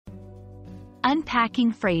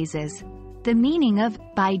Unpacking phrases. The meaning of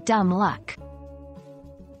by dumb luck.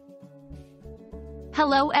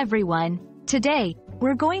 Hello everyone. Today,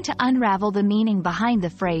 we're going to unravel the meaning behind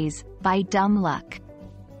the phrase, by dumb luck.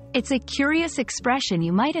 It's a curious expression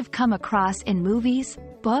you might have come across in movies,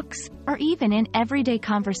 books, or even in everyday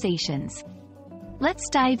conversations. Let's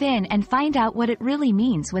dive in and find out what it really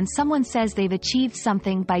means when someone says they've achieved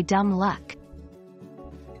something by dumb luck.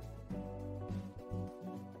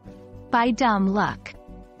 By dumb luck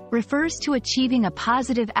refers to achieving a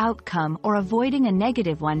positive outcome or avoiding a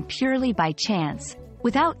negative one purely by chance,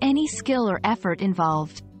 without any skill or effort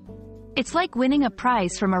involved. It's like winning a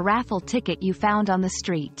prize from a raffle ticket you found on the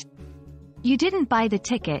street. You didn't buy the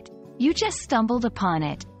ticket, you just stumbled upon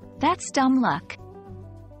it. That's dumb luck.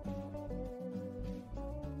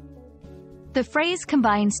 The phrase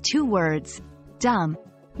combines two words, dumb,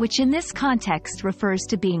 which in this context refers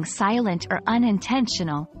to being silent or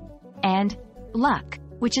unintentional, and luck,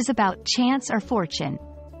 which is about chance or fortune.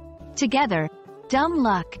 Together, dumb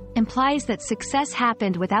luck implies that success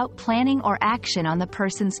happened without planning or action on the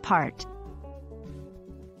person's part.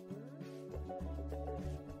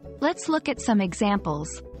 Let's look at some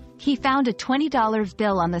examples. He found a $20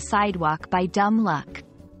 bill on the sidewalk by dumb luck.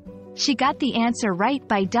 She got the answer right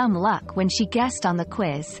by dumb luck when she guessed on the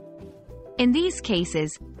quiz. In these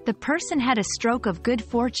cases, the person had a stroke of good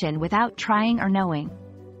fortune without trying or knowing.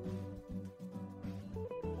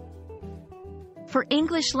 For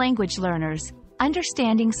English language learners,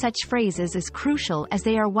 understanding such phrases is crucial as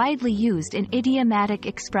they are widely used in idiomatic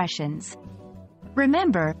expressions.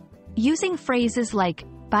 Remember, using phrases like,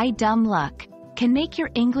 by dumb luck, can make your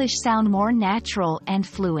English sound more natural and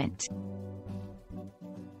fluent.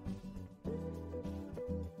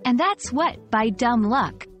 And that's what by dumb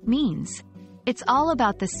luck means. It's all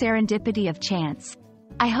about the serendipity of chance.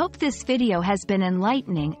 I hope this video has been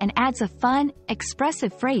enlightening and adds a fun,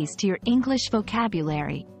 expressive phrase to your English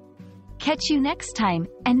vocabulary. Catch you next time,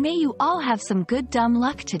 and may you all have some good dumb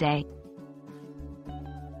luck today.